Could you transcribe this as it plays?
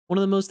One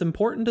of the most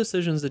important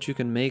decisions that you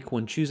can make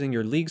when choosing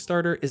your league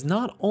starter is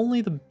not only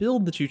the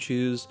build that you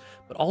choose,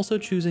 but also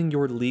choosing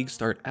your league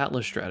start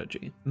atlas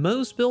strategy.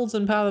 Most builds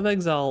in Path of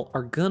Exile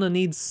are gonna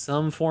need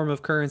some form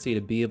of currency to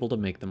be able to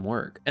make them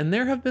work. And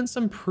there have been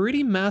some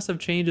pretty massive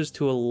changes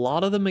to a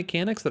lot of the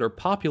mechanics that are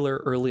popular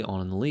early on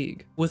in the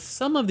league, with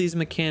some of these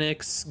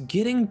mechanics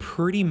getting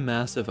pretty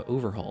massive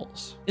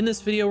overhauls. In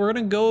this video, we're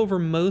gonna go over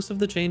most of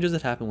the changes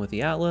that happen with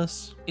the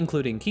atlas,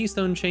 including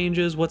Keystone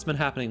Changes, what's been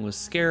happening with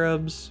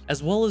Scarabs,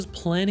 as well as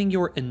planning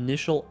your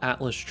initial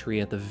atlas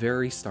tree at the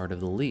very start of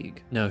the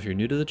league. Now, if you're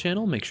new to the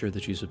channel, make sure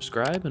that you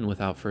subscribe, and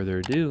without further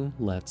ado,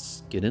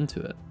 let's get into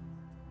it.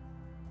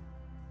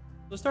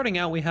 So starting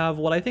out, we have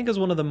what I think is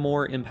one of the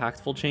more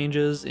impactful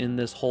changes in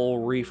this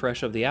whole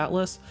refresh of the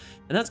atlas,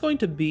 and that's going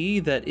to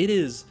be that it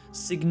is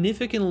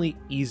significantly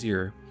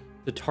easier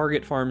to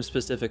target farm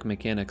specific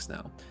mechanics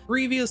now.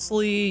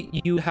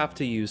 Previously, you have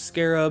to use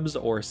Scarabs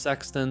or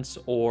Sextants,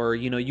 or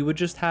you would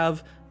just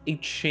have a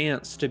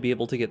chance to be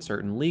able to get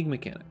certain league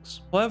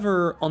mechanics.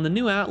 However, on the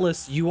new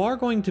atlas, you are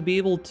going to be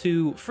able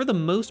to, for the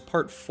most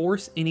part,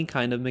 force any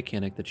kind of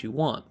mechanic that you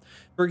want.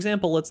 For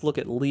example, let's look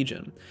at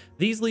Legion.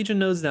 These Legion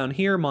nodes down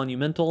here,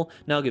 Monumental,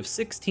 now give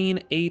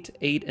 16, 8,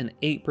 8, and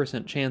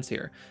 8% chance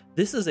here.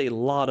 This is a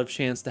lot of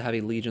chance to have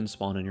a Legion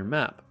spawn in your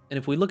map. And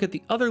if we look at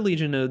the other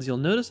Legion nodes, you'll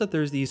notice that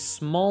there's these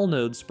small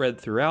nodes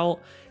spread throughout.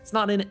 It's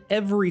not in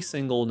every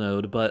single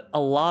node, but a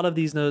lot of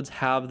these nodes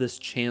have this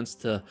chance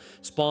to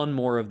spawn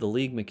more of the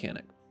league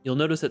mechanic. You'll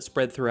notice it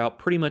spread throughout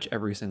pretty much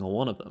every single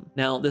one of them.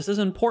 Now, this is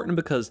important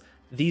because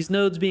these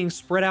nodes being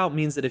spread out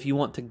means that if you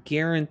want to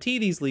guarantee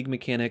these league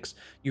mechanics,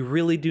 you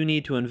really do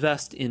need to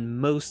invest in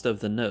most of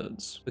the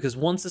nodes. Because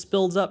once this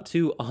builds up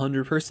to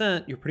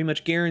 100%, you're pretty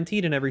much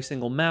guaranteed in every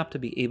single map to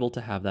be able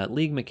to have that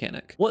league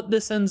mechanic. What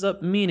this ends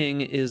up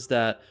meaning is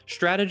that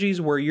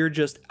strategies where you're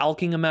just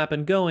alking a map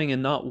and going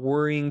and not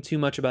worrying too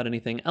much about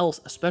anything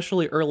else,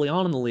 especially early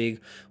on in the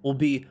league, will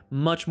be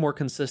much more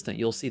consistent.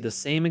 You'll see the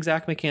same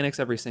exact mechanics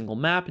every single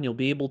map, and you'll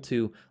be able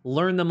to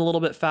learn them a little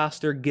bit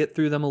faster, get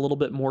through them a little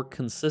bit more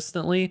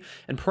consistently,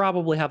 and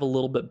probably have a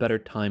little bit better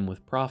time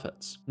with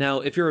profits.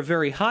 Now, if you're a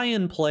very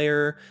high-end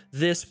player,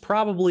 this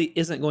probably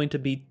isn't going to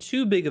be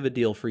too big of a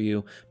deal for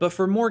you, but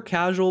for more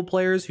casual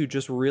players who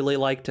just really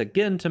like to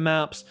get into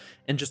maps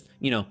and just,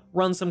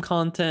 run some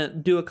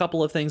content, do a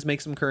couple of things,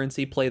 make some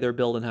currency, play their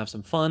build, and have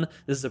some fun,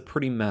 this is a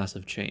pretty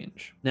massive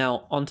change.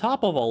 Now, on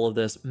top of all of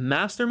this,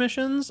 master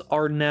missions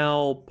are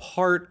now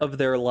part of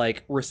their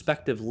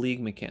respective league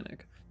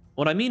mechanic.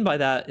 What I mean by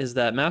that is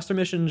that master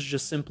missions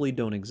just simply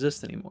don't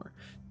exist anymore.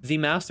 The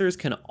masters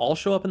can all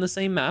show up in the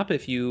same map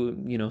if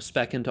you,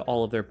 spec into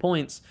all of their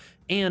points,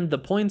 and the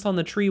points on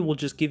the tree will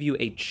just give you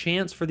a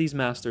chance for these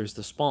masters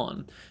to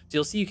spawn. So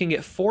you'll see you can get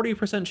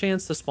 40%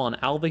 chance to spawn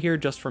Alva here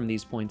just from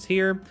these points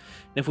here.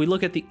 And if we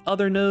look at the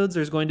other nodes,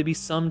 there's going to be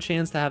some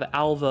chance to have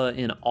Alva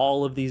in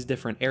all of these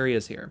different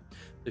areas here.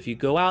 If you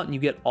go out and you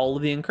get all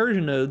of the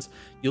incursion nodes,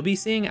 you'll be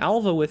seeing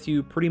Alva with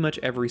you pretty much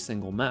every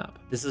single map.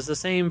 This is the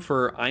same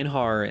for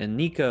Einhar and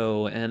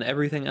Nico and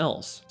everything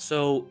else.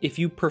 So if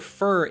you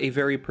prefer a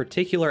very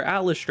particular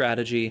atlas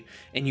strategy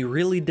and you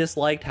really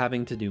disliked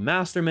having to do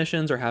master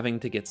missions or having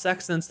to get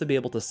sextants to be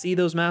able to see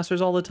those masters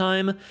all the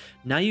time,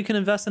 now you can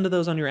invest into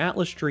those on your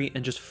atlas tree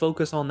and just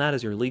focus on that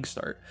as your league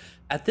start.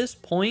 At this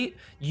point,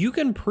 you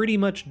can pretty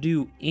much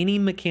do any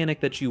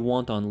mechanic that you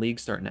want on league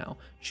start now.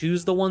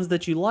 Choose the ones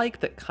that you like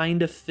that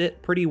kind of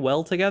fit pretty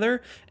well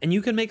together, and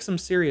you can make some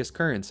serious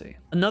currency.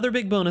 Another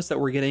big bonus that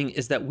we're getting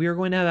is that we're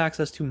going to have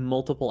access to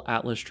multiple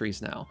atlas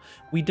trees now.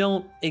 We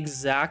don't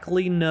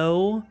exactly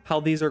know how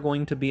these are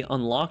going to be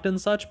unlocked and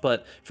such,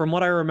 but from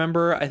what I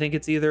remember, I think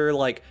it's either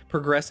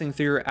progressing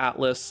through your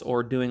atlas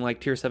or doing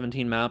tier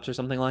 17 maps or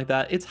something like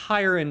that. It's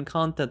higher in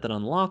content that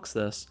unlocks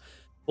this.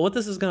 But what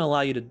this is going to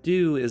allow you to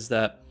do is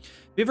that,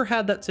 have you ever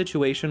had that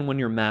situation when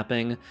you're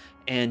mapping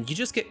and you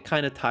just get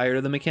kind of tired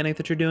of the mechanic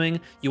that you're doing?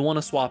 You want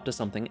to swap to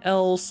something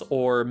else,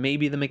 or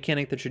maybe the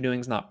mechanic that you're doing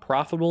is not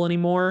profitable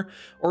anymore,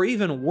 or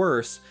even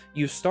worse,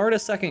 you start a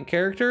second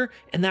character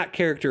and that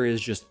character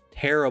is just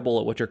terrible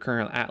at what your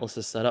current atlas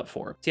is set up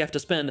for. So you have to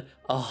spend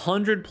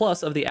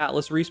 100+ of the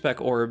atlas respec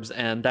orbs,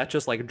 and that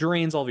just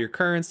drains all of your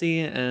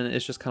currency, and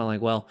it's just kind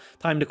of well,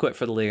 time to quit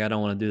for the league. I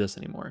don't want to do this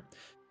anymore.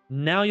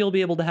 Now you'll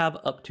be able to have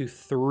up to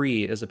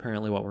 3 is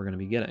apparently what we're going to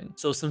be getting.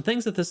 So some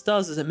things that this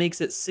does is it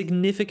makes it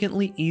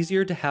significantly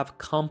easier to have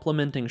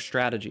complementing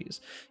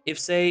strategies. If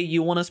say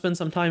you want to spend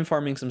some time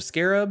farming some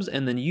Scarabs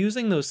and then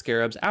using those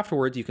Scarabs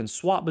afterwards, you can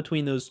swap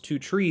between those 2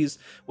 trees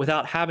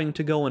without having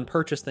to go and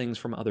purchase things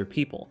from other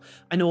people.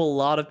 I know a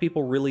lot of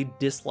people really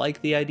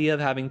dislike the idea of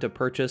having to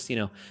purchase,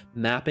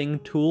 mapping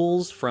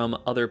tools from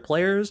other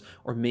players,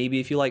 or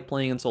maybe if you like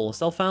playing in solo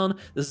self-found,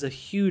 this is a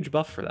huge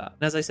buff for that.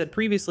 And as I said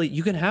previously,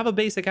 you can have a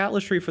basic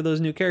Atlas tree for those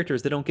new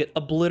characters. They don't get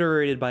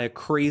obliterated by a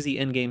crazy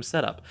in-game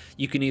setup.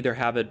 You can either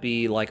have it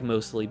be like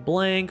mostly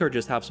blank or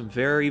just have some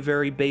very,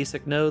 very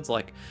basic nodes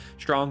like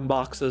strong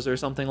boxes or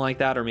something like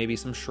that, or maybe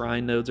some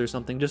shrine nodes or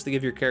something, just to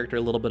give your character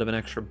a little bit of an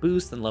extra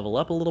boost and level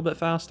up a little bit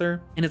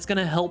faster. And it's going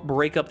to help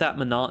break up that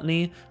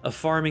monotony of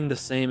farming the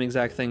same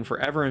exact thing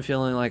forever and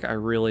feeling like I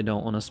really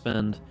don't want to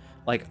spend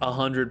like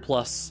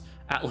 100+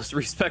 Atlas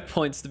respec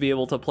points to be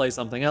able to play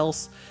something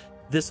else.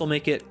 This will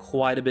make it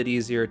quite a bit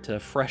easier to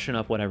freshen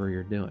up whatever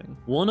you're doing.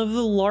 One of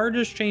the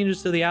largest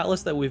changes to the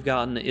Atlas that we've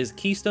gotten is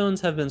keystones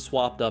have been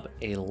swapped up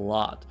a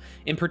lot.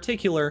 In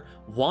particular,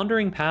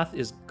 Wandering Path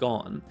is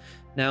gone.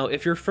 Now,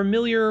 if you're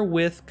familiar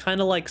with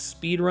kind of like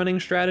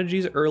speedrunning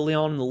strategies early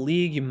on in the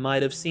league, you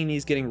might have seen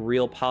these getting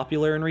real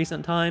popular in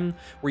recent time,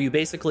 where you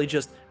basically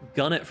just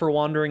gun it for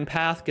Wandering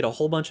Path, get a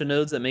whole bunch of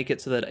nodes that make it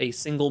so that a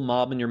single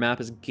mob in your map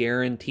is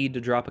guaranteed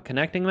to drop a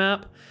connecting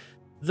map.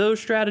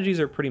 Those strategies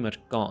are pretty much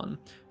gone.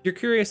 If you're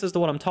curious as to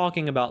what I'm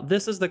talking about,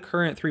 this is the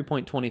current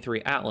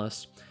 3.23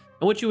 Atlas.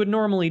 And what you would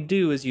normally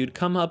do is you'd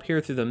come up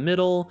here through the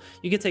middle,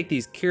 you could take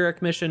these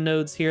Kirac mission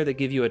nodes here that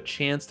give you a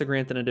chance to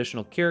grant an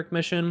additional Kirac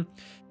mission,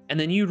 and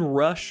then you'd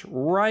rush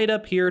right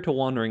up here to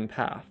Wandering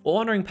Path. What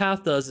Wandering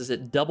Path does is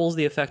it doubles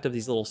the effect of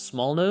these little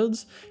small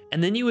nodes,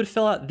 and then you would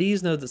fill out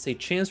these nodes that say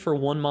chance for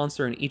one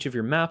monster in each of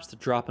your maps to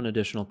drop an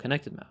additional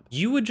connected map.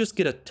 You would just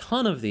get a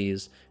ton of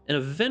these, and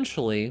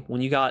eventually,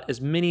 when you got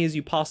as many as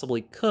you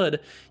possibly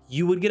could,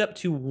 you would get up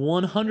to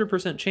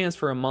 100% chance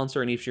for a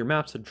monster in each of your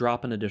maps to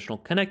drop an additional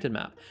connected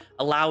map,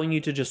 allowing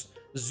you to just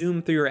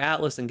zoom through your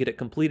Atlas and get it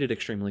completed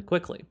extremely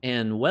quickly.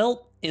 And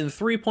well, in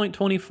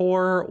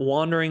 3.24,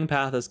 Wandering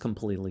Path is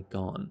completely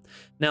gone.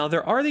 Now,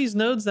 there are these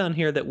nodes down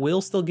here that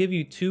will still give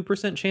you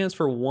 2% chance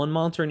for one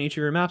monster in each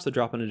of your maps to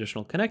drop an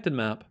additional connected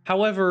map.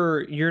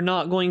 However, you're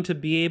not going to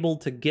be able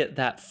to get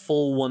that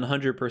full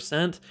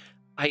 100%.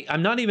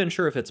 I'm not even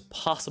sure if it's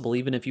possible,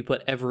 even if you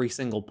put every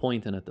single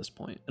point in at this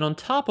point. And on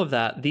top of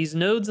that, these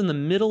nodes in the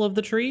middle of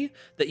the tree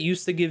that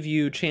used to give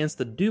you a chance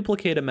to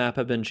duplicate a map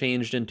have been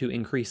changed into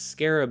increased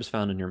Scarabs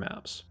found in your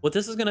maps. What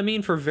this is going to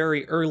mean for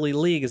very early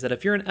league is that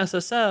if you're an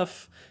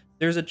SSF,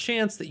 there's a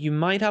chance that you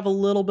might have a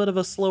little bit of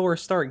a slower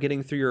start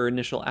getting through your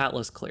initial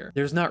Atlas clear.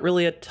 There's not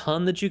really a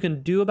ton that you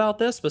can do about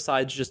this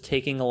besides just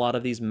taking a lot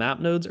of these map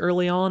nodes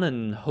early on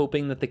and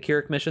hoping that the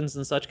Kirac missions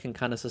and such can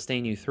kind of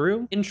sustain you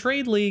through. In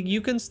Trade League,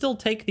 you can still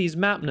take these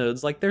map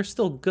nodes, like they're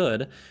still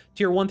good.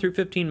 Tier 1 through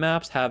 15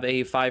 maps have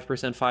a 5%,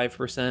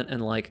 5%,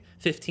 and like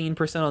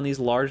 15% on these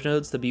large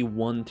nodes to be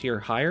one tier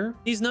higher.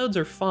 These nodes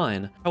are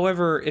fine.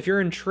 However, if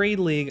you're in Trade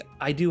League,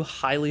 I do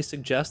highly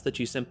suggest that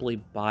you simply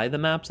buy the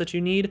maps that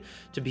you need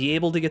to be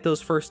able to get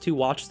those first 2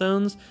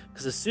 watchstones,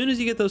 because as soon as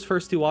you get those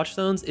first 2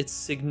 watchstones, it's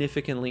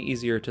significantly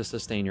easier to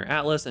sustain your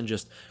Atlas and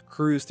just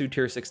cruise through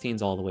tier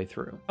 16s all the way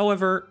through.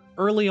 However,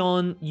 early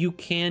on, you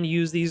can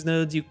use these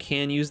nodes, you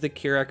can use the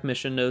Kirac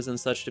mission nodes and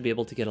such to be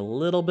able to get a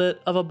little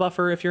bit of a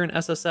buffer if you're an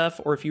SSF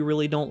or if you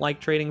really don't like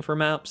trading for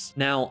maps.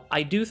 Now,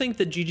 I do think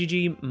that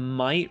GGG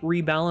might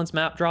rebalance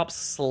map drops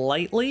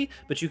slightly,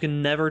 but you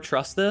can never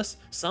trust this.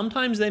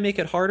 Sometimes they make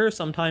it harder,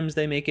 sometimes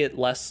they make it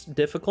less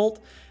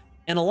difficult.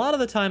 And a lot of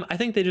the time, I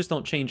think they just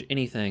don't change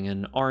anything,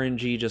 and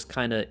RNG just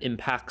kind of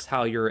impacts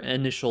how your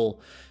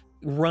initial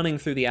running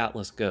through the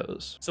Atlas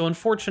goes. So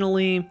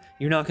unfortunately,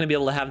 you're not going to be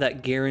able to have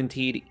that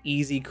guaranteed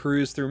easy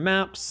cruise through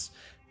maps,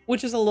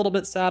 which is a little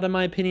bit sad in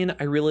my opinion.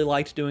 I really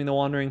liked doing the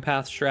Wandering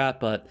Path strat,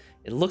 but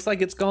it looks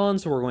like it's gone,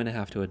 so we're going to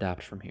have to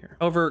adapt from here.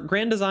 However,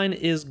 Grand Design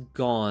is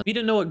gone. If you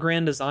didn't know what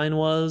Grand Design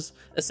was,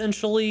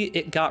 essentially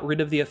it got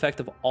rid of the effect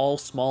of all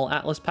small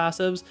Atlas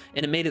passives,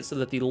 and it made it so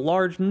that the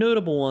large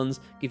notable ones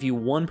give you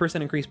 1%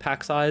 increased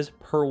pack size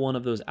per one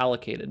of those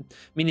allocated,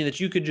 meaning that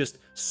you could just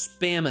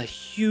spam a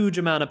huge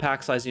amount of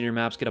pack size in your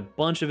maps, get a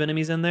bunch of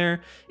enemies in there.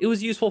 It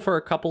was useful for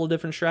a couple of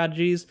different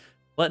strategies,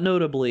 but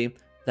notably,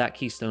 that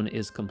keystone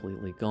is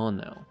completely gone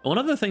now. One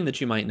other thing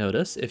that you might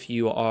notice if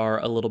you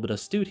are a little bit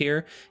astute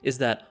here is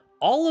that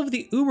all of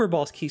the Uber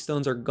Boss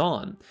keystones are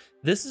gone.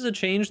 This is a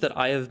change that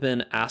I have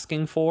been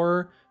asking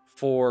for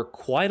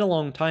quite a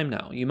long time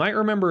now. You might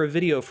remember a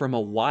video from a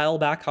while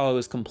back how I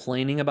was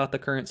complaining about the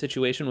current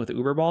situation with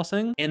Uber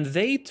bossing, and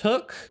they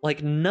took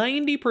like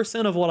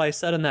 90% of what I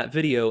said in that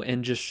video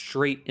and just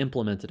straight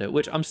implemented it,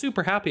 which I'm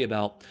super happy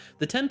about.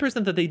 The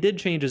 10% that they did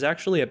change is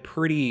actually a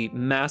pretty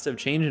massive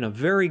change and a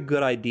very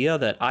good idea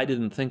that I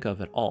didn't think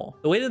of at all.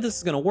 The way that this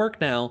is going to work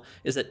now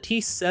is that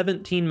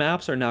T17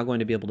 maps are now going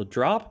to be able to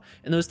drop,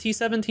 and those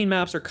T17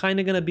 maps are kind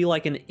of going to be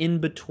like an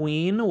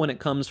in-between when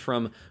it comes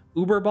from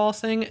Uber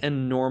bossing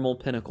and normal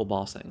pinnacle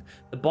bossing.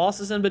 The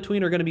bosses in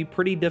between are going to be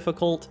pretty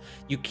difficult.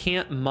 You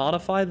can't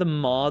modify the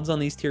mods on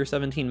these tier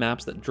 17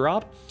 maps that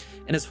drop.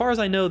 And as far as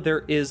I know,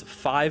 there is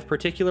 5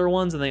 particular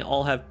ones, and they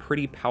all have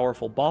pretty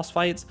powerful boss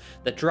fights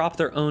that drop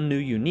their own new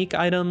unique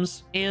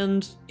items.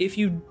 And if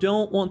you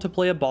don't want to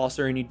play a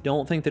bosser and you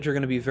don't think that you're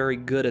going to be very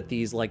good at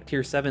these like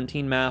tier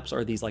 17 maps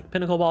or these like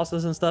pinnacle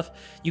bosses and stuff,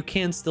 you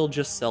can still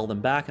just sell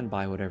them back and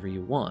buy whatever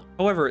you want.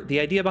 However, the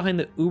idea behind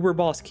the Uber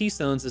boss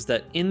keystones is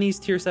that in these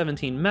tier 17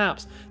 17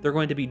 maps, they're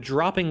going to be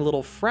dropping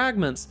little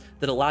fragments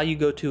that allow you to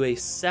go to a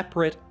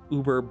separate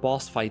Uber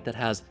boss fight that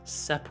has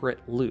separate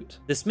loot.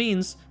 This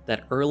means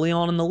that early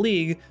on in the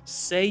league,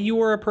 say you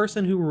were a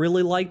person who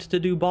really liked to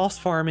do boss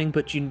farming,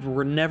 but you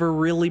were never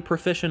really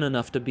proficient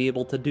enough to be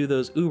able to do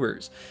those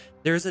Ubers.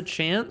 There's a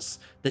chance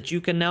that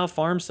you can now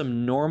farm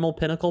some normal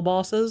pinnacle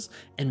bosses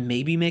and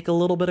maybe make a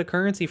little bit of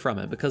currency from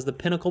it, because the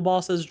pinnacle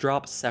bosses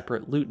drop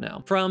separate loot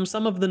now. From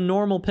some of the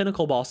normal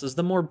pinnacle bosses,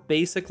 the more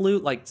basic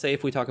loot, like say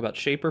if we talk about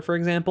Shaper, for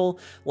example,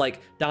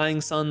 like Dying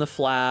Sun, the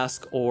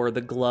flask, or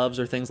the gloves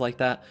or things like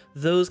that,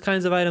 those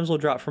kinds of items will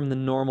drop from the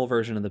normal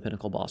version of the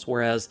pinnacle boss.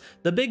 Whereas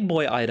the big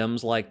boy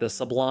items like the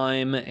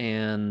Sublime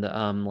and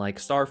like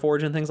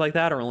Starforge and things like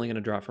that are only going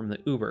to drop from the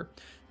Uber.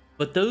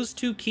 But those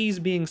two keys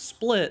being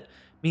split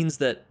means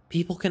that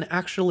people can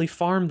actually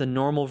farm the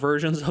normal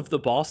versions of the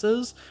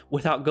bosses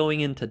without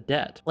going into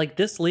debt. Like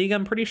this league,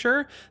 I'm pretty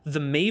sure the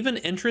Maven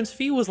entrance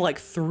fee was like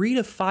 3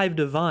 to 5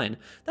 divine.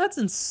 That's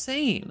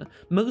insane.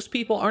 Most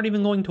people aren't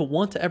even going to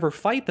want to ever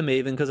fight the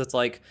Maven because it's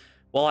like,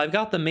 well, I've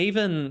got the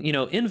Maven, you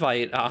know,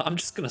 invite. I'm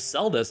just gonna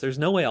sell this. There's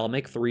no way I'll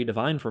make 3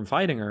 divine from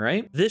fighting her,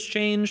 right? This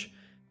change,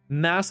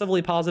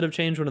 massively positive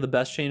change, one of the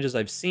best changes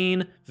I've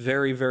seen.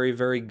 Very, very,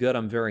 very good.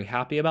 I'm very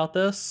happy about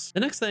this. The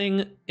next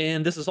thing,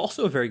 and this is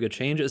also a very good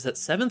change, is that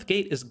 7th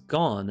gate is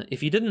gone.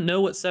 If you didn't know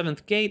what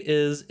 7th gate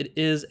is, it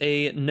is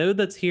a node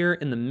that's here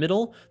in the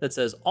middle that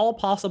says all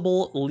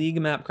possible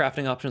league map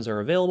crafting options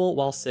are available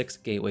while 6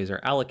 gateways are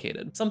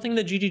allocated. Something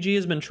that GGG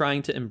has been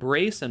trying to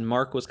embrace, and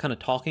Mark was kind of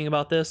talking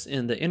about this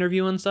in the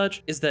interview and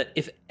such, is that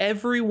if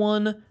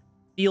everyone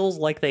feels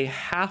like they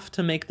have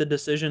to make the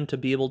decision to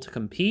be able to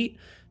compete,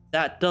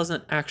 that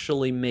doesn't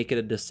actually make it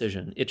a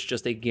decision. It's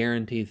just a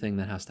guaranteed thing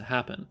that has to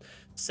happen.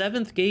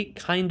 7th gate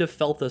kind of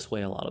felt this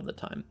way a lot of the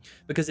time,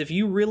 because if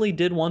you really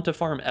did want to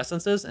farm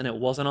essences and it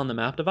wasn't on the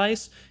map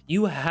device,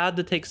 you had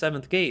to take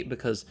 7th gate,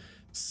 because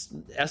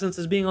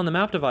essences being on the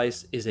map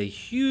device is a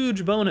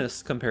huge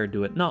bonus compared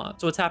to it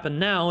not. So what's happened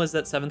now is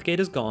that 7th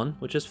gate is gone,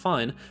 which is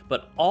fine,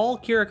 but all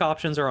Kirac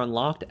options are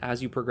unlocked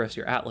as you progress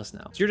your Atlas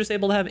now. So you're just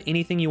able to have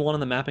anything you want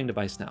on the mapping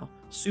device now.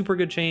 Super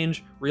good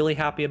change, really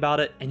happy about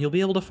it, and you'll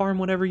be able to farm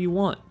whatever you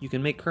want. You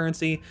can make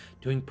currency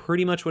doing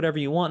pretty much whatever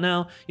you want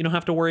now. You don't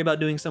have to worry about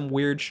doing some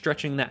weird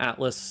stretching the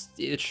Atlas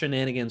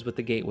shenanigans with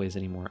the gateways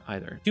anymore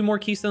either. 2 more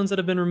keystones that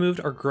have been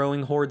removed are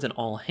growing hordes and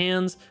all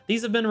hands.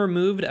 These have been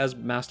removed as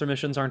master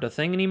missions aren't a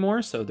thing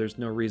anymore, so there's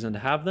no reason to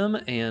have them,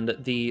 and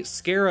the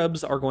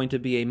Scarabs are going to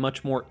be a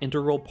much more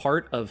integral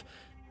part of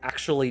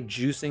actually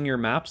juicing your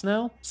maps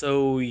now,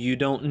 so you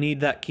don't need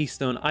that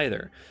keystone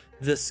either.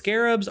 The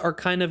Scarabs are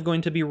kind of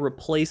going to be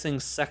replacing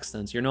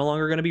Sextants. You're no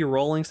longer going to be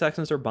rolling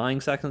Sextants or buying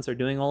Sextants or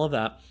doing all of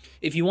that.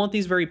 If you want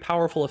these very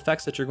powerful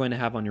effects that you're going to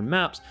have on your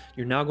maps,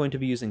 you're now going to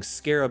be using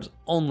Scarabs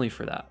only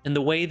for that. And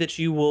the way that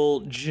you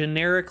will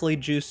generically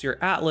juice your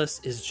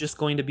Atlas is just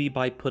going to be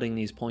by putting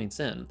these points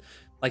in.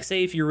 Like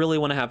say if you really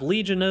want to have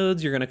Legion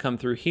nodes, you're going to come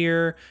through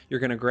here, you're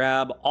going to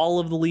grab all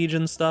of the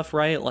Legion stuff,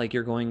 right? Like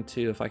you're going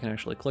to, if I can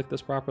actually click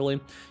this properly,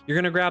 you're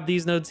going to grab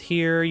these nodes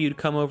here, you'd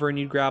come over and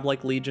you'd grab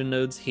like Legion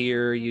nodes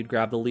here, you'd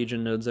grab the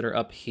Legion nodes that are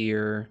up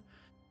here,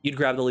 you'd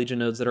grab the Legion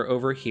nodes that are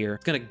over here.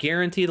 It's going to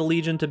guarantee the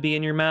Legion to be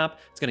in your map,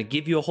 it's going to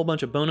give you a whole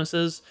bunch of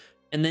bonuses,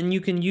 and then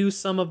you can use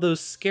some of those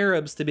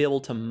Scarabs to be able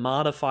to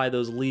modify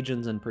those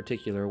Legions in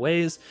particular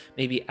ways,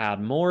 maybe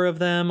add more of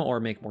them, or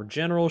make more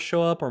generals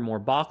show up, or more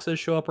boxes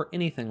show up, or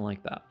anything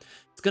like that.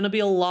 It's going to be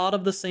a lot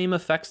of the same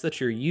effects that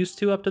you're used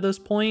to up to this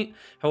point.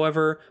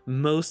 However,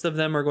 most of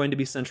them are going to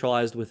be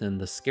centralized within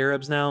the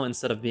Scarabs now,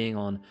 instead of being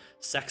on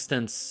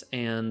Sextants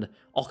and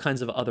all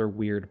kinds of other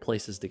weird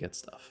places to get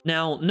stuff.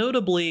 Now,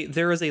 notably,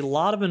 there is a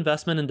lot of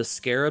investment into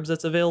Scarabs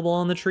that's available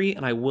on the tree,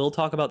 and I will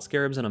talk about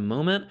Scarabs in a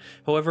moment.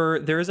 However,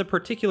 there is a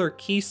particular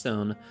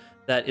keystone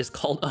that is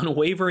called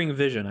Unwavering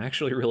Vision. I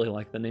actually really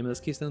like the name of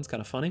this keystone. It's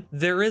kind of funny.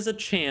 There is a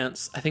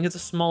chance, I think it's a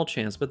small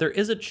chance, but there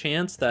is a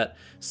chance that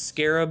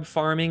Scarab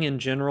farming in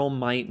general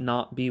might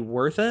not be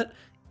worth it.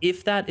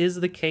 If that is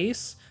the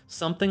case,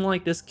 something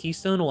like this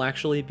keystone will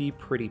actually be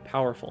pretty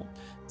powerful.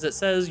 As it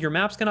says, your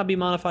maps cannot be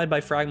modified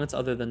by fragments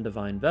other than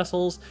divine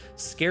vessels.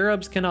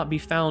 Scarabs cannot be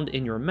found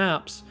in your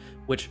maps,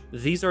 which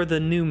these are the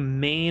new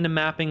main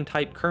mapping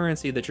type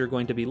currency that you're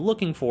going to be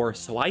looking for,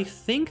 so I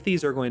think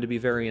these are going to be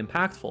very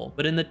impactful.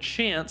 But in the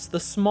chance, the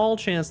small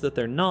chance that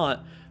they're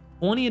not,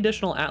 20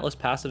 additional Atlas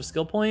passive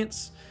skill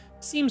points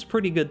seems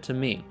pretty good to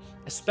me,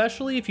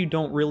 especially if you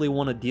don't really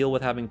want to deal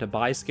with having to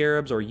buy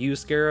Scarabs or use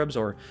Scarabs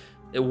or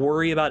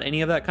worry about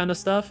any of that kind of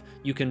stuff.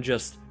 You can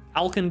just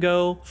Alcan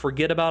go,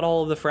 forget about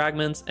all of the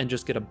fragments, and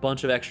just get a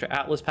bunch of extra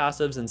Atlas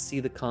passives and see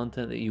the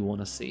content that you want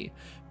to see.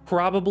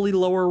 Probably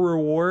lower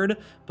reward,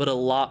 but a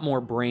lot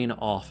more brain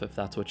off if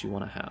that's what you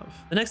want to have.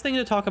 The next thing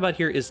to talk about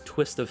here is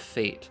Twist of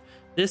Fate.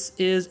 This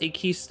is a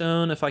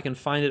keystone, if I can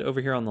find it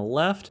over here on the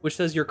left, which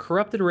says your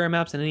corrupted rare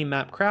maps and any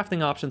map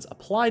crafting options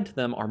applied to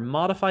them are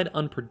modified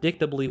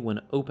unpredictably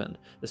when opened.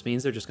 This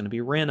means they're just going to be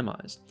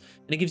randomized.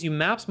 And it gives you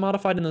maps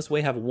modified in this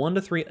way have 1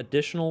 to 3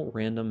 additional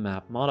random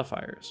map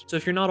modifiers. So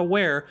if you're not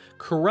aware,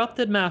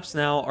 corrupted maps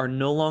now are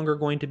no longer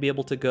going to be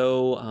able to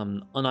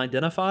go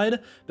unidentified,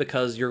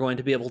 because you're going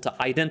to be able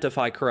to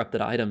identify corrupted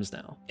items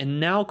now. And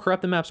now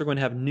corrupted maps are going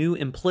to have new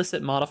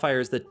implicit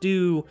modifiers that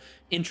do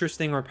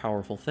interesting or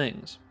powerful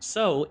things.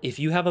 So if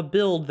you have a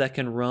build that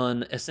can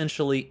run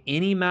essentially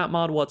any map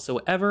mod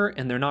whatsoever,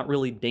 and they're not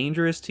really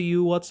dangerous to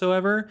you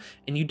whatsoever,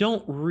 and you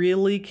don't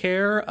really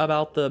care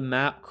about the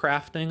map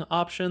crafting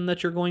option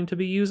that you're going to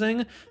be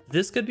using,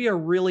 this could be a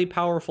really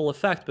powerful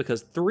effect,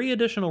 because 3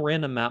 additional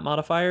random map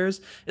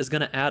modifiers is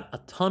going to add a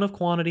ton of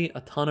quantity,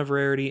 a ton of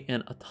rarity,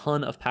 and a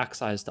ton of pack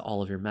size to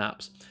all of your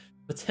maps.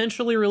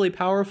 Potentially really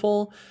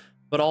powerful,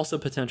 but also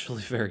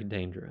potentially very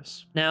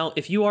dangerous. Now,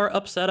 if you are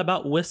upset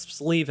about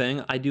Wisps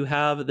leaving, I do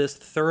have this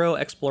thorough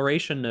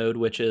exploration node,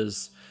 which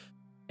is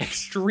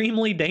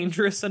extremely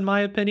dangerous in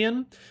my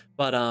opinion.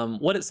 But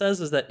what it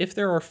says is that if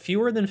there are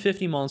fewer than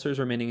 50 monsters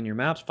remaining in your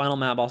maps, final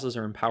map bosses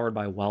are empowered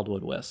by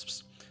Wildwood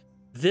Wisps.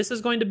 This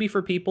is going to be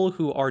for people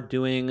who are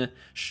doing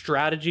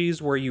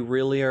strategies where you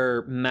really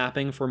are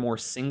mapping for more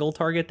single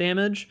target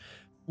damage.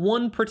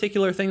 One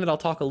particular thing that I'll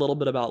talk a little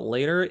bit about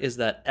later is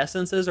that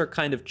essences are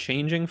kind of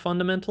changing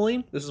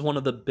fundamentally. This is one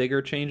of the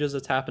bigger changes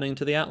that's happening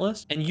to the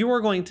Atlas, and you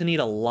are going to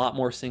need a lot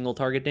more single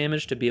target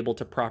damage to be able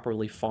to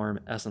properly farm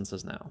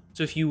essences now.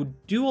 So if you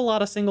do a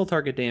lot of single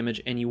target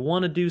damage and you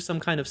want to do some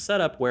kind of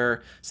setup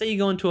where, say you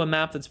go into a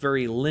map that's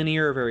very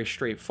linear, very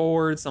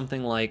straightforward,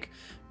 something like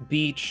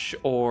beach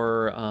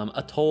or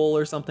atoll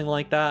or something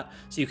like that,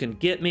 so you can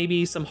get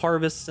maybe some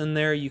harvests in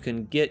there, you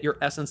can get your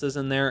essences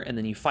in there, and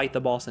then you fight the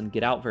boss and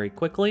get out very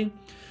quickly.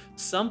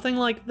 Something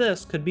like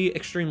this could be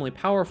extremely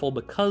powerful,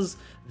 because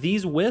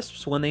these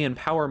wisps, when they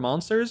empower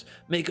monsters,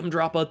 make them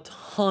drop a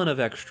ton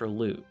of extra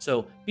loot.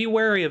 So be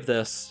wary of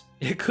this.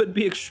 It could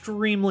be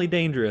extremely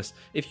dangerous.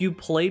 If you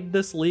played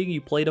this league,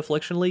 you played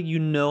Affliction League, you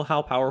know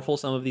how powerful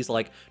some of these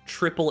like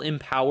triple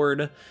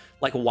empowered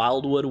like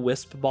Wildwood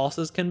Wisp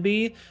bosses can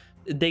be.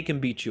 They can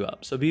beat you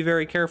up. So be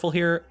very careful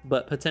here,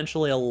 but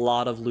potentially a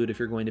lot of loot if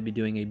you're going to be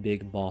doing a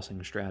big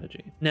bossing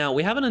strategy. Now,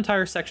 we have an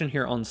entire section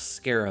here on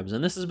Scarabs,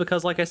 and this is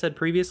because, like I said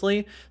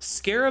previously,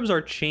 Scarabs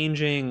are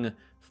changing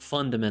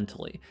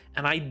fundamentally.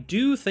 And I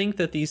do think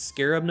that these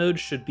Scarab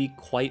nodes should be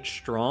quite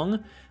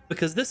strong,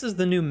 because this is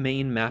the new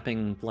main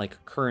mapping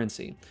like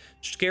currency.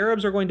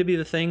 Scarabs are going to be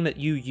the thing that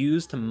you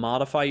use to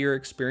modify your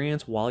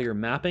experience while you're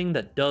mapping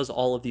that does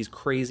all of these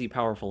crazy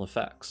powerful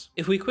effects.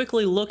 If we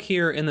quickly look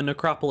here in the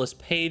Necropolis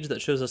page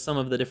that shows us some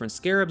of the different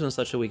Scarabs and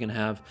such that we can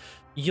have,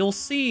 you'll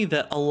see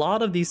that a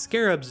lot of these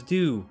Scarabs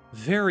do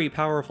very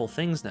powerful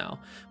things now.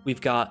 We've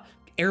got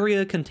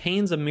area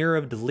contains a Mirror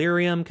of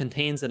Delirium,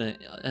 contains an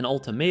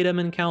ultimatum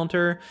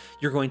encounter.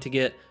 You're going to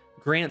get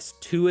grants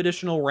 2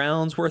 additional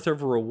rounds worth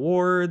of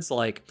rewards.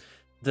 Like,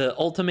 the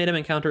ultimatum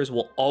encounters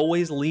will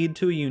always lead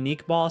to a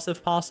unique boss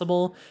if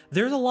possible.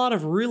 There's a lot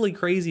of really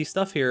crazy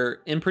stuff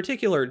here, in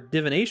particular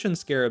divination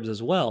scarabs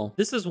as well.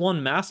 This is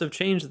one massive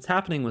change that's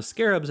happening with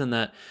scarabs, in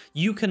that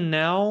you can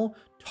now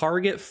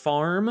target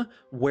farm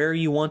where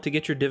you want to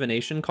get your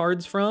divination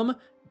cards from,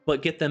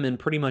 but get them in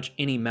pretty much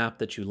any map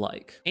that you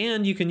like.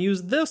 And you can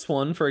use this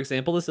one, for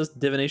example, this is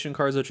divination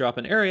cards that drop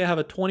an area have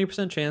a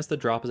 20% chance to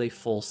drop as a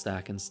full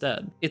stack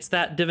instead. It's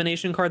that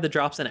divination card that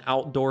drops in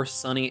outdoor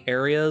sunny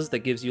areas that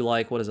gives you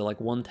like, what is it, like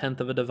 1/10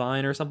 of a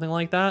divine or something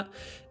like that.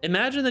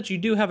 Imagine that you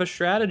do have a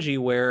strategy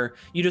where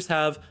you just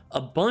have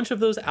a bunch of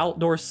those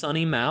outdoor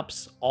sunny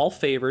maps, all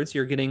favorites,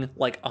 you're getting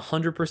like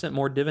 100%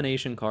 more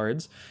divination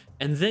cards,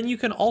 and then you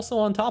can also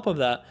on top of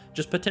that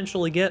just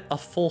potentially get a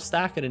full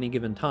stack at any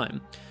given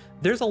time.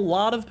 There's a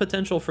lot of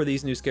potential for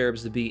these new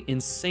scarabs to be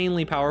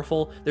insanely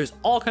powerful. There's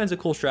all kinds of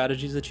cool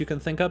strategies that you can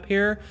think up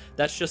here.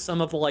 That's just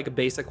some of the like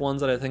basic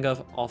ones that I think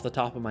of off the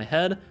top of my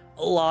head.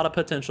 A lot of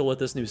potential with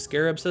this new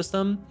scarab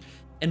system.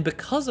 And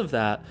because of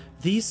that,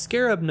 these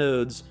scarab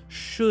nodes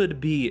should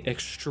be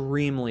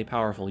extremely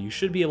powerful. You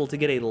should be able to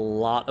get a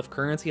lot of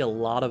currency, a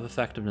lot of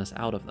effectiveness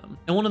out of them.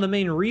 And one of the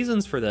main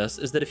reasons for this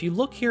is that if you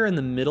look here in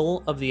the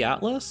middle of the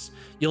atlas,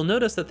 you'll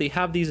notice that they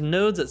have these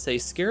nodes that say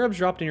scarabs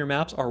dropped in your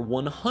maps are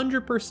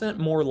 100%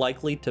 more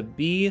likely to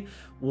be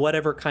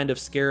whatever kind of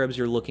scarabs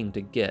you're looking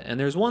to get. And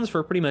there's ones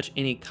for pretty much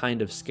any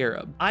kind of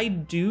scarab. I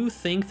do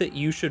think that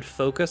you should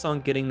focus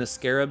on getting the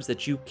scarabs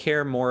that you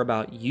care more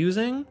about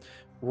using,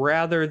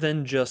 rather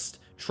than just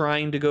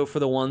trying to go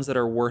for the ones that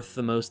are worth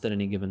the most at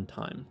any given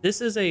time.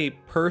 This is a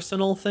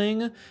personal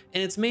thing, and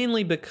it's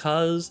mainly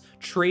because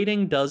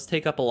trading does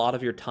take up a lot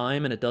of your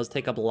time, and it does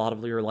take up a lot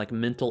of your like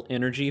mental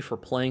energy for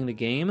playing the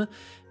game.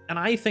 And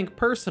I think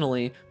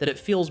personally that it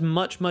feels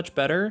much, much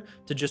better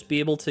to just be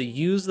able to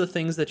use the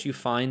things that you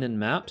find in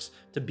maps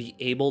to be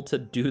able to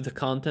do the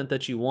content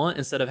that you want,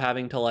 instead of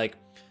having to like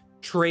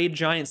trade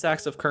giant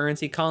sacks of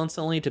currency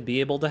constantly to be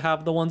able to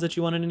have the ones that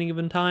you want at any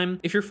given time.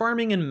 If you're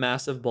farming in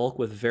massive bulk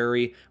with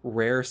very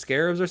rare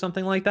scarabs or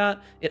something like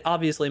that, it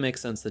obviously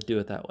makes sense to do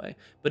it that way.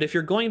 But if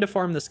you're going to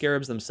farm the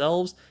scarabs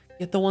themselves,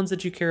 get the ones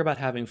that you care about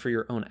having for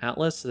your own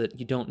atlas so that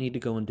you don't need to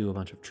go and do a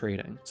bunch of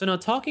trading. So now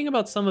talking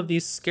about some of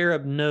these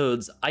scarab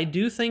nodes, I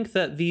do think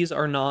that these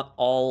are not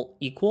all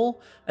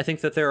equal. I think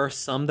that there are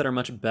some that are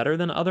much better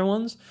than other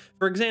ones.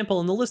 For example,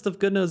 in the list of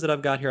good nodes that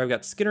I've got here, I've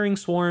got skittering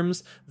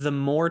swarms, the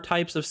more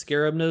types of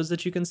scarab nodes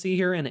that you can see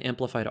here, and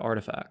amplified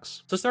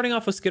artifacts. So starting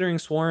off with skittering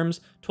swarms,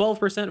 12%,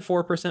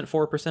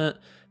 4%, 4%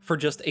 for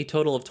just a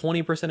total of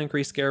 20%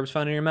 increased scarabs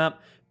found in your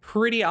map.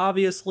 Pretty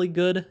obviously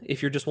good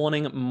if you're just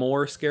wanting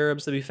more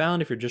scarabs to be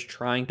found. If you're just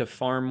trying to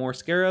farm more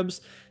scarabs,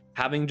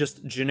 having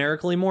just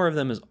generically more of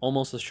them is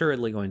almost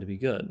assuredly going to be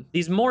good.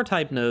 These more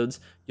type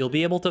nodes, you'll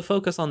be able to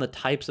focus on the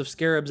types of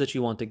scarabs that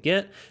you want to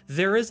get.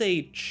 There is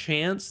a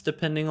chance,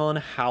 depending on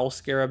how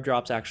scarab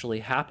drops actually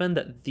happen,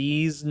 that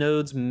these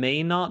nodes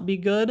may not be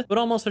good, but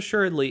almost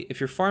assuredly, if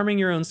you're farming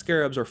your own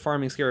scarabs or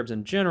farming scarabs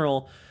in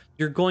general,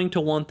 you're going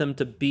to want them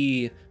to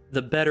be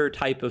the better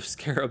type of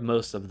scarab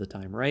most of the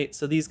time, right?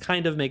 So these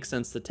kind of make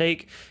sense to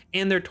take,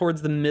 and they're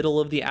towards the middle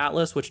of the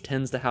atlas, which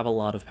tends to have a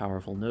lot of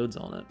powerful nodes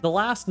on it. The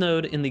last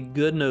node in the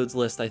good nodes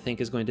list, I think,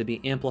 is going to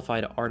be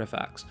amplified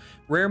artifacts.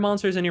 Rare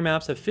monsters in your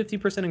maps have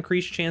 50%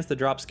 increased chance to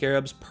drop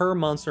scarabs per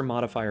monster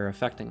modifier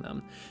affecting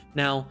them.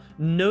 Now,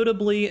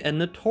 notably and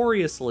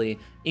notoriously,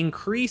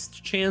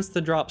 increased chance to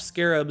drop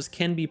scarabs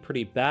can be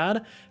pretty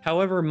bad.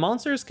 However,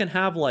 monsters can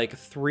have like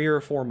 3 or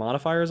 4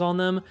 modifiers on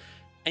them,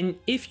 and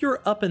if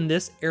you're up in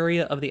this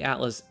area of the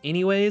atlas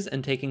anyways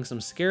and taking some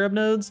scarab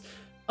nodes,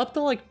 up to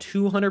like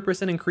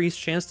 200% increased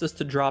chances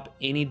to drop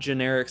any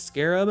generic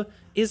scarab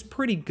is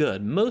pretty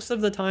good. Most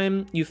of the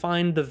time you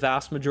find the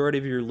vast majority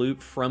of your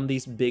loot from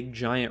these big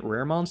giant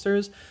rare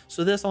monsters,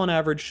 so this on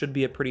average should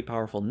be a pretty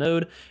powerful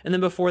node. And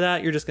then before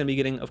that, you're just going to be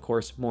getting, of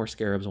course, more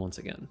scarabs once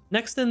again.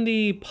 Next in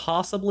the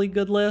possibly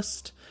good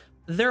list,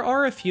 there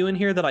are a few in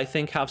here that I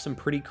think have some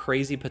pretty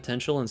crazy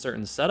potential in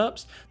certain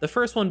setups. The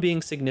first one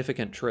being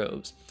significant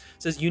troves.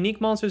 It says unique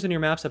monsters in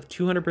your maps have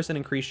 200%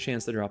 increased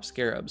chance to drop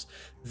scarabs.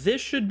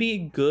 This should be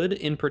good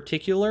in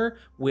particular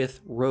with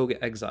rogue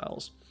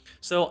exiles.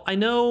 So I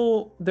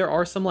know there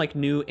are some like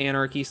new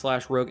anarchy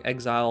 / rogue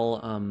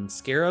exile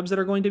scarabs that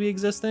are going to be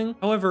existing.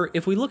 However,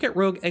 if we look at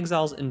rogue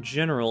exiles in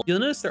general, you'll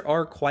notice there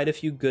are quite a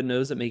few good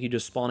nodes that make you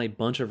just spawn a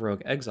bunch of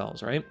rogue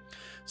exiles, right?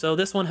 So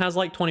this one has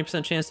like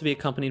 20% chance to be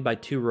accompanied by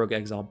 2 rogue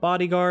exile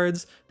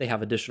bodyguards. They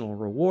have additional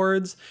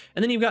rewards.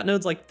 And then you've got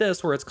nodes like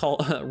this where it's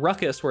called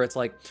Ruckus, where it's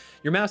like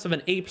your maps have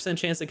an 8%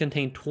 chance to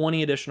contain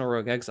 20 additional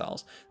rogue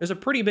exiles. There's a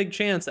pretty big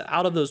chance that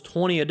out of those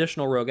 20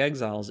 additional rogue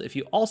exiles, if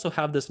you also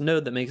have this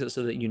node that makes it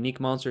so that unique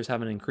monsters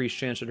have an increased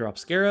chance to drop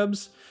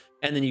scarabs,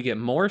 and then you get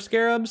more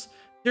scarabs,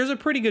 there's a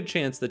pretty good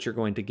chance that you're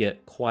going to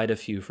get quite a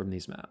few from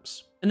these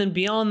maps. And then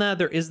beyond that,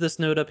 there is this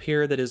node up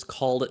here that is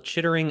called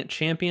Chittering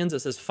Champions. It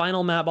says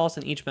final map boss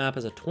in each map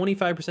has a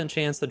 25%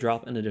 chance to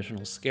drop an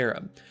additional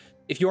scarab.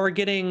 If you are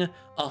getting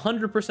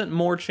 100%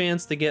 more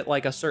chance to get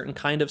like a certain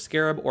kind of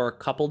scarab or a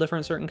couple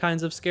different certain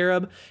kinds of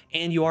scarab,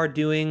 and you are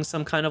doing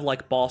some kind of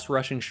like boss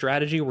rushing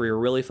strategy where you're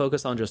really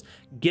focused on just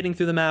getting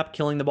through the map,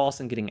 killing the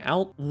boss, and getting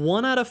out,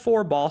 1 out of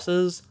 4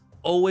 bosses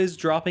always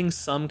dropping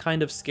some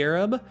kind of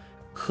scarab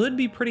could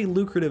be pretty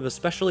lucrative,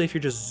 especially if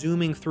you're just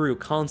zooming through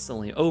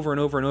constantly over and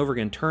over and over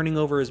again, turning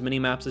over as many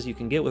maps as you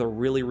can get with a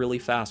really, really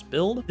fast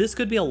build. This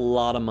could be a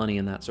lot of money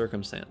in that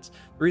circumstance.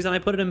 The reason I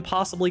put it in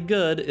possibly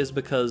good is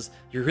because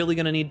you're really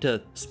going to need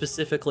to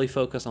specifically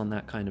focus on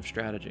that kind of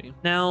strategy.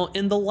 Now,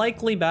 in the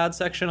likely bad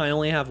section, I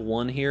only have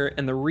 1 here,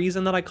 and the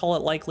reason that I call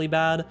it likely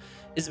bad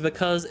is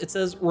because it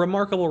says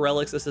remarkable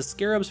relics. It says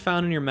scarabs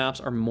found in your maps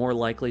are more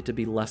likely to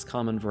be less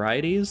common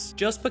varieties.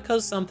 Just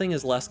because something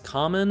is less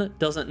common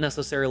doesn't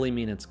necessarily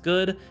mean it's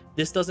good.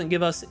 This doesn't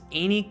give us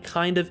any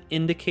kind of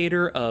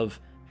indicator of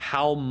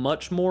how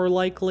much more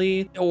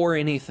likely or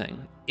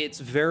anything. It's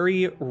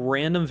very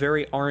random,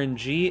 very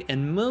RNG,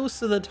 and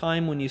most of the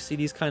time when you see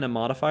these kind of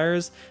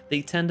modifiers,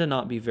 they tend to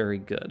not be very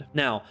good.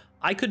 Now,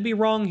 I could be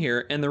wrong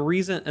here, and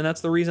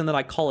that's the reason that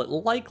I call it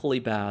likely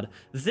bad.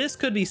 This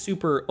could be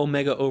super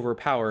omega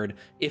overpowered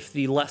if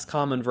the less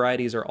common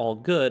varieties are all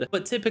good,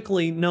 but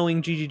typically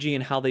knowing GGG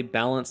and how they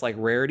balance like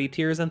rarity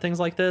tiers and things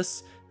like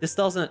this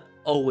doesn't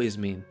always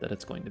mean that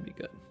it's going to be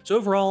good. So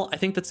overall, I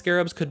think that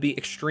scarabs could be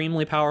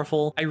extremely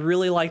powerful. I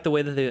really like the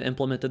way that they've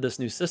implemented this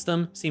new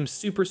system. Seems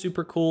super,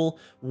 super cool,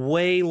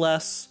 way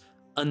less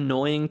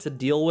annoying to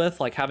deal with,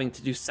 like having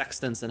to do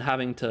sextants and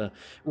having to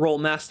roll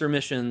master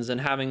missions and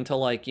having to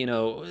like, you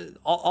know,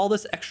 all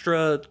this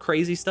extra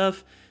crazy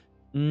stuff.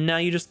 Now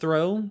you just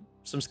throw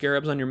some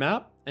scarabs on your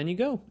map and you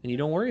go and you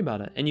don't worry about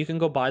it, and you can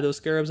go buy those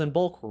scarabs in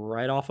bulk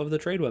right off of the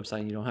trade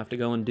website. You don't have to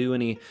go and do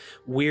any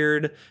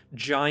weird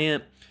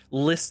giant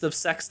list of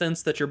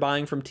sextants that you're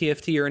buying from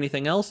TFT or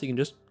anything else. You can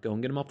just go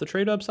and get them off the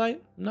trade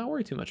website, not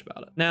worry too much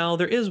about it. Now,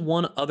 there is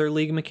one other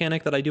league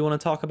mechanic that I do want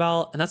to talk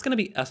about, and that's going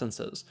to be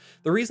essences.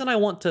 The reason I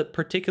want to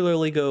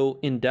particularly go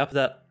in depth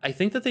that I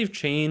think that they've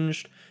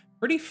changed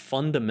pretty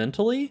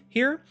fundamentally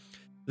here.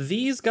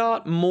 These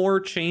got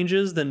more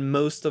changes than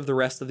most of the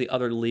rest of the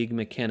other League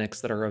mechanics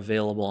that are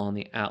available on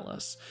the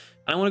Atlas.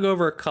 I want to go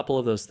over a couple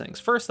of those things.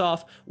 First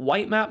off,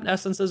 white map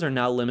essences are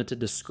now limited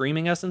to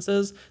screaming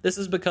essences. This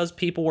is because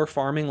people were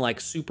farming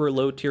like super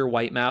low tier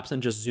white maps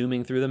and just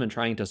zooming through them and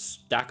trying to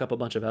stack up a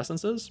bunch of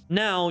essences.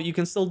 Now you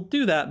can still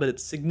do that, but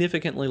it's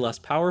significantly less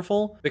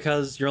powerful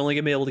because you're only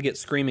gonna be able to get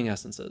screaming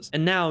essences.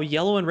 And now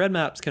yellow and red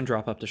maps can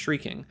drop up to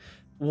shrieking.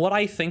 What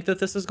I think that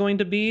this is going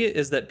to be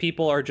is that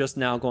people are just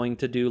now going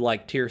to do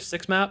like tier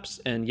 6 maps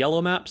and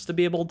yellow maps to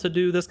be able to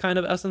do this kind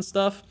of essence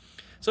stuff.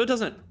 So it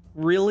doesn't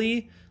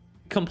really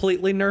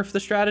completely nerf the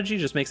strategy,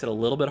 just makes it a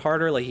little bit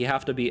harder. Like you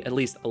have to be at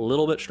least a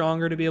little bit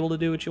stronger to be able to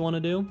do what you want to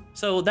do.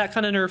 So that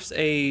kind of nerfs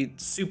a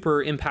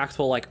super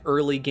impactful like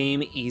early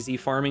game easy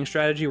farming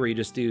strategy where you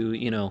just do,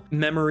 you know,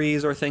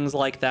 memories or things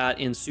like that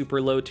in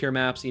super low tier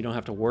maps. You don't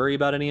have to worry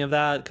about any of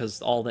that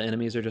because all the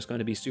enemies are just going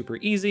to be super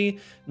easy.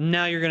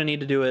 Now you're going to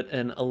need to do it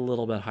in a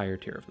little bit higher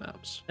tier of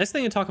maps. Next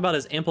thing to talk about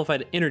is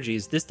amplified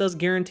energies. This does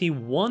guarantee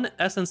one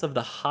essence of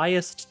the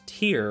highest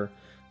tier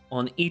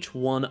on each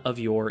one of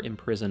your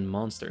imprisoned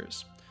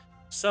monsters.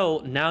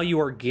 So now you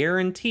are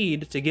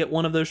guaranteed to get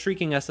one of those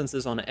shrieking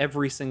essences on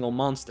every single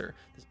monster.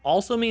 This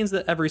also means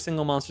that every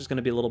single monster is going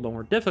to be a little bit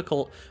more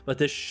difficult, but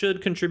this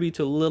should contribute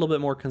to a little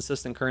bit more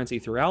consistent currency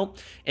throughout,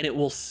 and it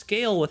will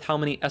scale with how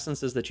many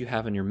essences that you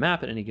have in your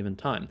map at any given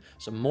time.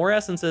 So more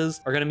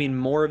essences are going to mean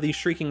more of these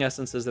shrieking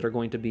essences that are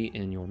going to be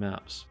in your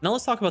maps. Now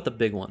let's talk about the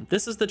big one.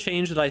 This is the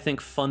change that I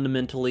think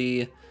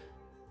fundamentally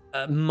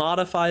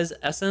modifies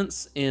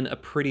essence in a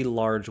pretty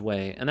large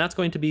way, and that's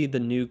going to be the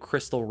new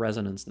crystal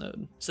resonance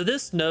node. So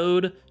this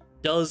node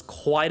does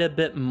quite a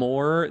bit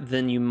more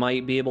than you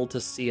might be able to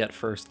see at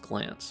first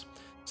glance.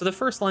 So the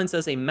first line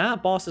says a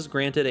map boss is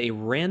granted a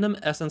random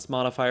essence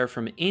modifier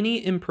from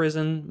any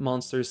imprisoned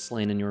monsters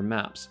slain in your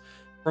maps.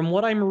 From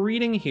what I'm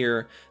reading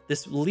here,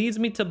 this leads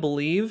me to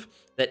believe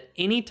that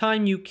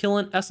anytime you kill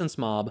an essence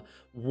mob,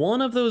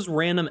 one of those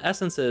random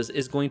essences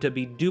is going to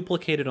be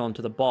duplicated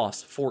onto the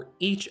boss for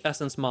each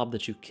essence mob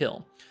that you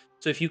kill.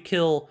 So if you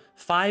kill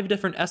 5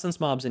 different essence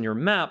mobs in your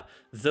map,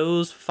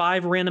 those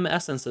 5 random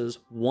essences,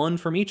 one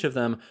from each of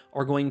them,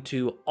 are going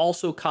to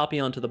also copy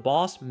onto the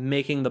boss,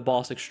 making the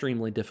boss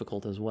extremely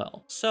difficult as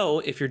well. So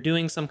if you're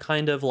doing some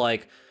kind of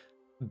like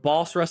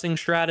boss rushing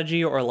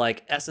strategy or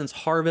like essence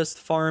harvest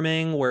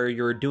farming where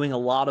you're doing a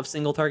lot of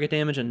single target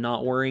damage and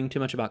not worrying too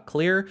much about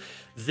clear,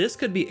 this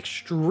could be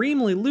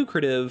extremely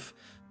lucrative,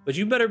 but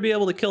you better be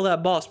able to kill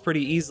that boss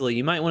pretty easily.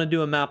 You might want to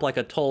do a map like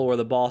a Toll where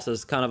the boss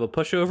is kind of a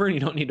pushover and you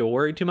don't need to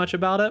worry too much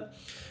about it.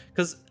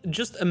 Because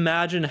just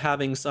imagine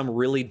having some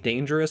really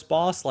dangerous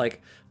boss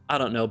like, I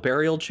don't know,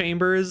 Burial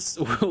Chambers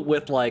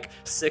with like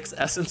 6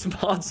 essence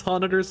mods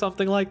on it or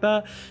something like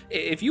that.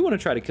 If you want to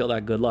try to kill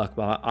that, good luck,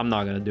 but I'm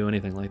not going to do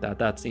anything like that.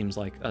 That seems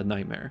like a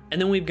nightmare. And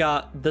then we've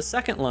got the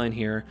second line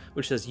here,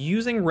 which says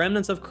using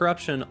remnants of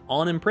corruption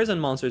on imprisoned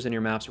monsters in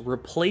your maps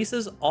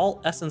replaces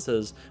all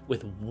essences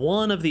with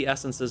one of the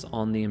essences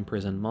on the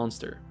imprisoned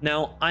monster.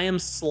 Now, I am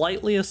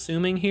slightly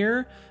assuming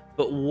here,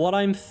 but what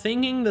I'm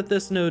thinking that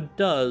this node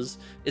does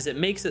is it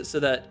makes it so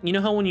that, you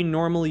know how when you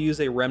normally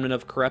use a remnant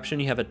of corruption,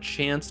 you have a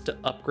chance to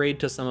upgrade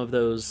to some of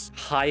those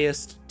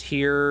highest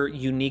tier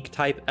unique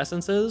type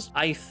essences?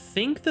 I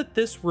think that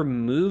this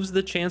removes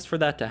the chance for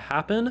that to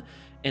happen,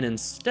 and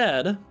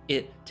instead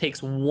it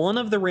takes one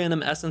of the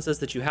random essences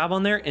that you have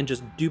on there and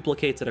just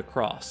duplicates it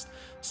across.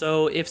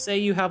 So if say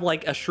you have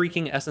like a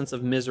shrieking essence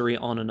of misery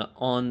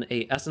on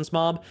a essence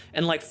mob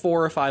and like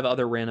 4 or 5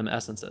 other random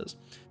essences,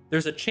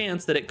 there's a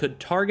chance that it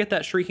could target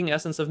that shrieking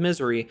essence of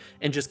misery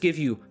and just give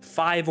you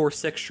 5 or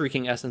 6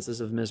 shrieking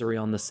essences of misery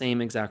on the same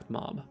exact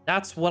mob.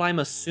 That's what I'm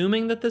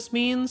assuming that this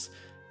means.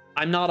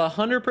 I'm not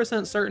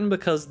 100% certain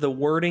because the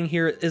wording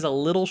here is a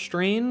little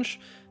strange,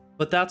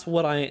 but that's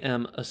what I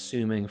am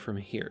assuming from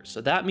here.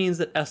 So that means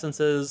that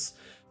essences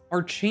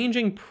are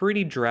changing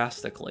pretty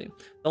drastically.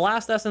 The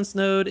last essence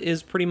node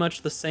is pretty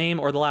much the same,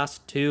 or the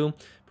last 2.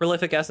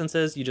 Prolific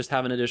essences, you just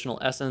have an additional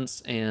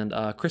essence, and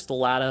Crystal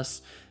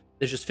Lattice,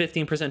 there's just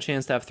 15%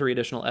 chance to have 3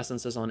 additional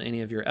essences on any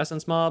of your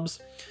essence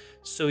mobs.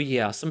 So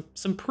yeah,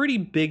 some pretty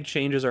big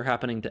changes are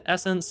happening to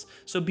Essence,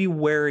 so be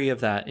wary of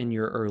that in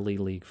your early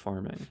league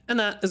farming. And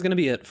that is going to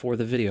be it for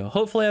the video.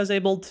 Hopefully I was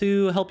able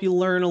to help you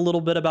learn a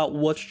little bit about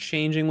what's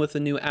changing with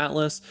the new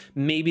Atlas.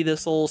 Maybe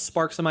this will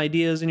spark some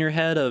ideas in your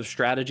head of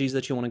strategies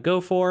that you want to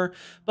go for.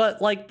 But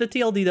like the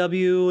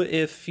TLDW,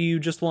 if you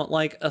just want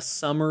like a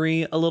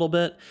summary a little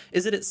bit,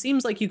 is that it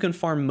seems like you can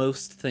farm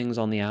most things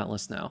on the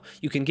Atlas now.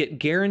 You can get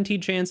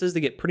guaranteed chances to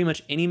get pretty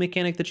much any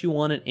mechanic that you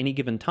want at any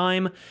given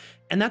time.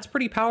 And that's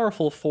pretty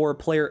powerful for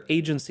player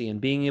agency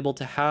and being able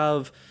to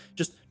have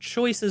just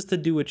choices to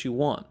do what you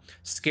want.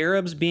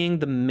 Scarabs being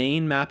the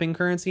main mapping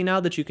currency now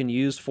that you can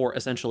use for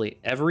essentially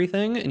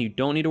everything, and you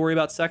don't need to worry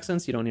about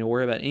sextants, you don't need to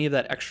worry about any of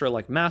that extra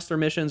like master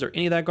missions or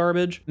any of that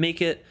garbage. Make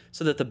it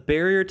so that the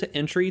barrier to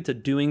entry to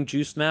doing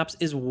juiced maps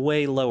is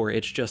way lower.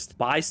 It's just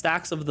buy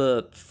stacks of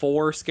the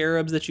 4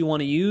 Scarabs that you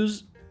want to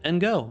use, and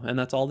go, and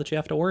that's all that you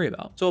have to worry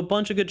about. So a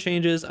bunch of good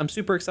changes. I'm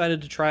super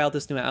excited to try out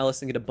this new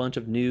Atlas and get a bunch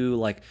of new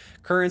like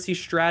currency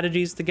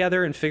strategies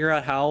together and figure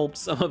out how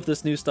some of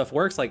this new stuff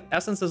works. Like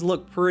essences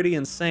look pretty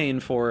insane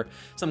for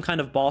some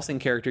kind of bossing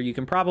character. You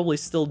can probably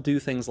still do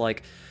things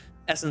like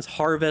essence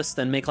harvest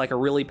and make like a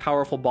really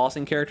powerful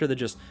bossing character that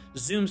just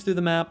zooms through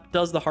the map,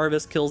 does the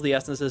harvest, kills the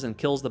essences, and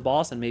kills the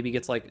boss, and maybe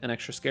gets like an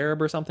extra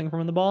scarab or something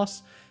from the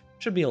boss.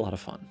 Should be a lot of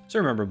fun. So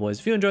remember, boys,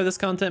 if you enjoy this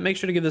content, make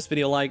sure to give this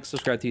video a like,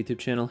 subscribe to the YouTube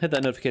channel, hit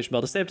that notification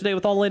bell to stay up to date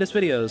with all the latest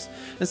videos,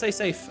 and stay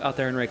safe out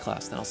there in raid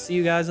class. And I'll see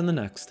you guys in the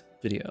next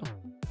video.